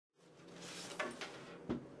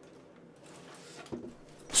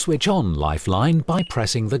Switch on Lifeline by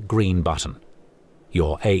pressing the green button.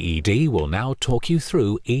 Your AED will now talk you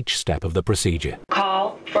through each step of the procedure.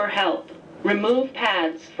 Call for help. Remove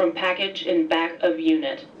pads from package in back of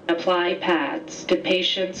unit. Apply pads to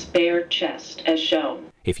patient's bare chest as shown.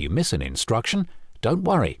 If you miss an instruction, don't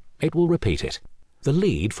worry, it will repeat it. The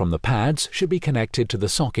lead from the pads should be connected to the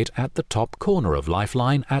socket at the top corner of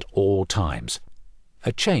Lifeline at all times.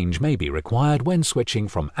 A change may be required when switching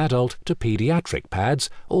from adult to pediatric pads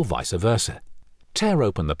or vice versa. Tear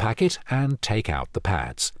open the packet and take out the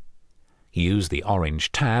pads. Use the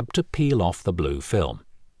orange tab to peel off the blue film.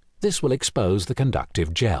 This will expose the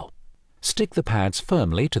conductive gel. Stick the pads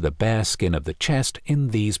firmly to the bare skin of the chest in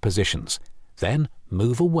these positions. Then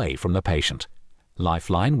move away from the patient.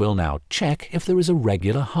 Lifeline will now check if there is a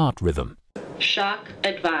regular heart rhythm. Shock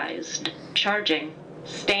advised. Charging.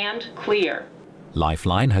 Stand clear.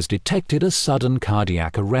 Lifeline has detected a sudden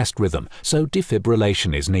cardiac arrest rhythm, so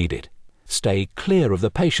defibrillation is needed. Stay clear of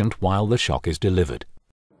the patient while the shock is delivered.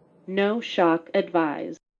 No shock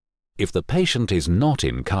advised. If the patient is not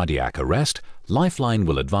in cardiac arrest, Lifeline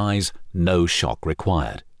will advise no shock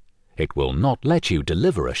required. It will not let you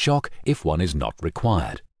deliver a shock if one is not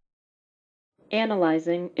required.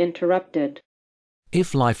 Analyzing interrupted.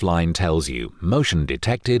 If Lifeline tells you motion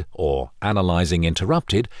detected or analyzing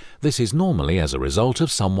interrupted, this is normally as a result of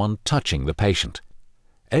someone touching the patient.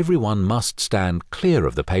 Everyone must stand clear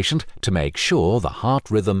of the patient to make sure the heart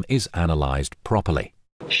rhythm is analyzed properly.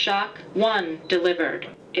 Shock 1 delivered.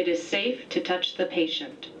 It is safe to touch the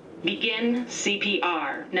patient. Begin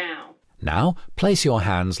CPR now. Now, place your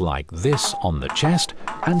hands like this on the chest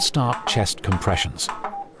and start chest compressions.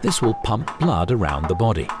 This will pump blood around the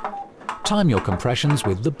body. Time your compressions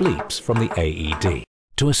with the bleeps from the AED.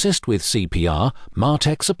 To assist with CPR,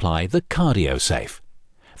 Martech supply the CardioSafe.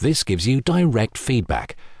 This gives you direct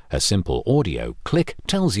feedback. A simple audio click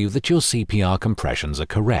tells you that your CPR compressions are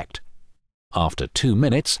correct. After 2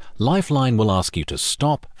 minutes, Lifeline will ask you to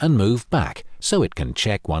stop and move back so it can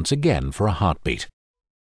check once again for a heartbeat.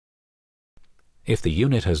 If the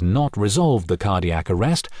unit has not resolved the cardiac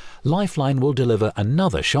arrest, Lifeline will deliver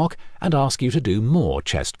another shock and ask you to do more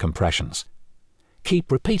chest compressions.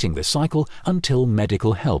 Keep repeating this cycle until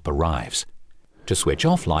medical help arrives. To switch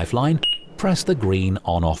off Lifeline, press the green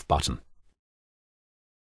on-off button.